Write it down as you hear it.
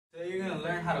to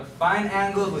learn how to find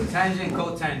angles with tangent and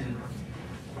cotangent.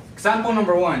 Example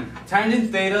number 1.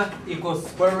 Tangent theta equals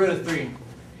square root of 3.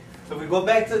 So if we go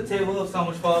back to the table of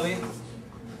Samosvalvi,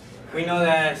 we know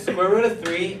that square root of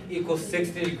 3 equals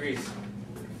 60 degrees.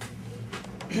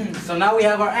 So now we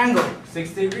have our angle,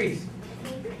 60 degrees.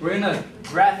 We're going to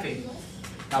graph it.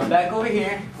 Now back over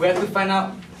here, we have to find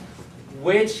out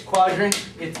which quadrant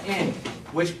it's in.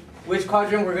 Which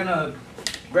quadrant we're going to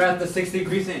graph the 60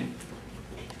 degrees in.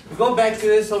 We go back to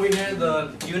this over here,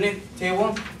 the unit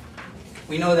table.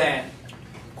 We know that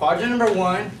quadrant number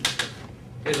 1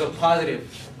 is a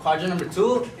positive. Quadrant number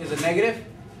 2 is a negative.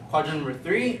 Quadrant number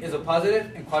 3 is a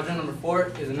positive. And quadrant number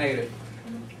 4 is a negative.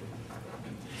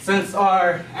 Since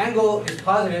our angle is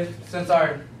positive,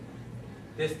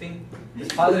 this thing is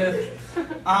positive,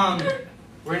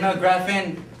 we're going to graph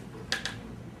in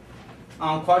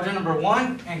quadrant number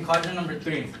 1 and quadrant number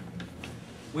 3.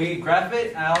 We graph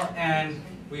it out and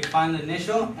we find the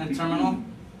initial and terminal,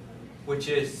 which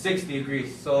is 60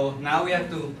 degrees. So now we have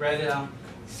to write it out.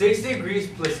 60 degrees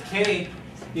plus k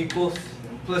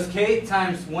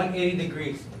times 180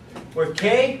 degrees, where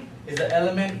k is the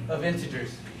element of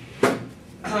integers.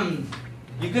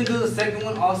 You can do the second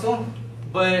one also,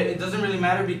 but it doesn't really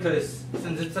matter because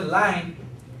since it's a line,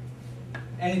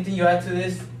 anything you add to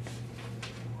this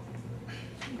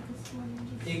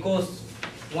equals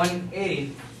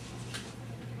 180.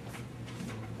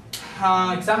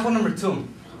 Example number 2.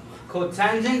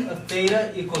 Cotangent of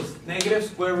theta equals negative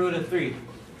square root of 3.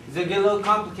 It's going to get a little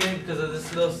complicated because of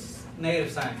this little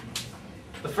negative sign.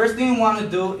 The first thing we want to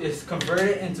do is convert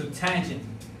it into tangent.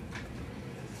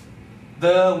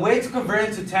 The way to convert it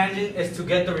into tangent is to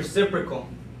get the reciprocal.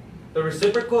 The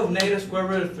reciprocal of negative square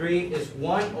root of 3 is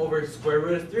 1 over square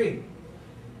root of 3.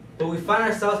 But we find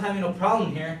ourselves having a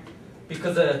problem here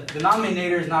because the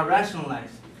denominator is not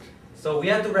rationalized. So we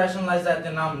have to rationalize that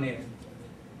denominator.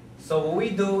 So what we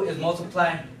do is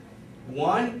multiply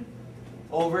 1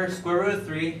 over square root of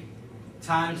 3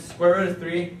 times square root of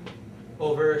 3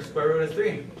 over square root of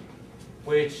 3,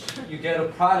 which you get a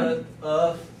product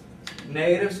of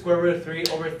negative square root of 3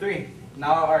 over 3.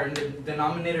 Now our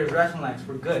denominator is rationalized.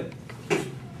 We're good.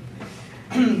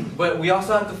 But we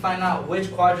also have to find out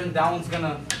which quadrant that one's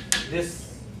gonna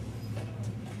this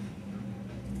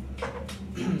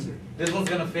one's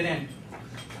gonna fit in.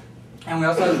 And we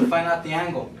also have to find out the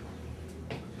angle.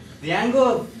 The angle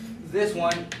of this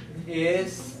one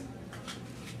is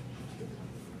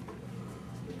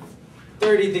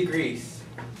 30 degrees,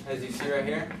 as you see right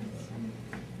here.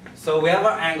 So we have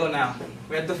our angle now.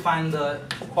 We have to find the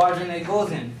quadrant it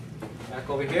goes in. Back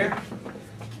over here.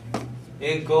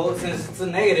 It goes, since it's a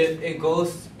negative, it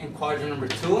goes in quadrant number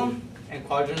 2 and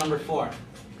quadrant number 4.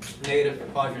 Negative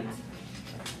quadrants.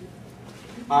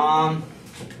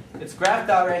 It's graphed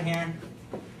out right here.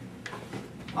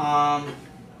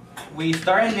 We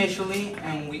start initially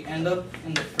and we end up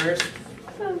in the first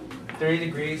 30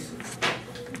 degrees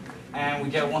and we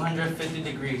get 150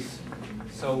 degrees.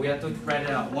 So we have to write it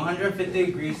out. 150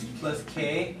 degrees plus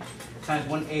k times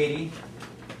 180,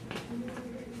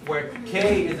 where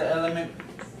k is the element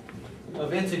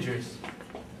of integers.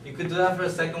 You could do that for the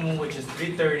second one, which is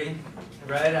 330.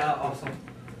 Write it out also.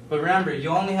 But remember, you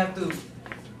only have to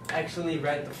actually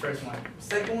write the first one. The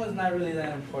second one's not really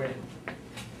that important.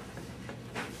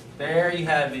 There you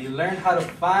have it. You learned how to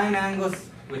find angles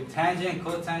with tangent,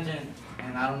 cotangent,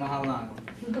 and I don't know how long.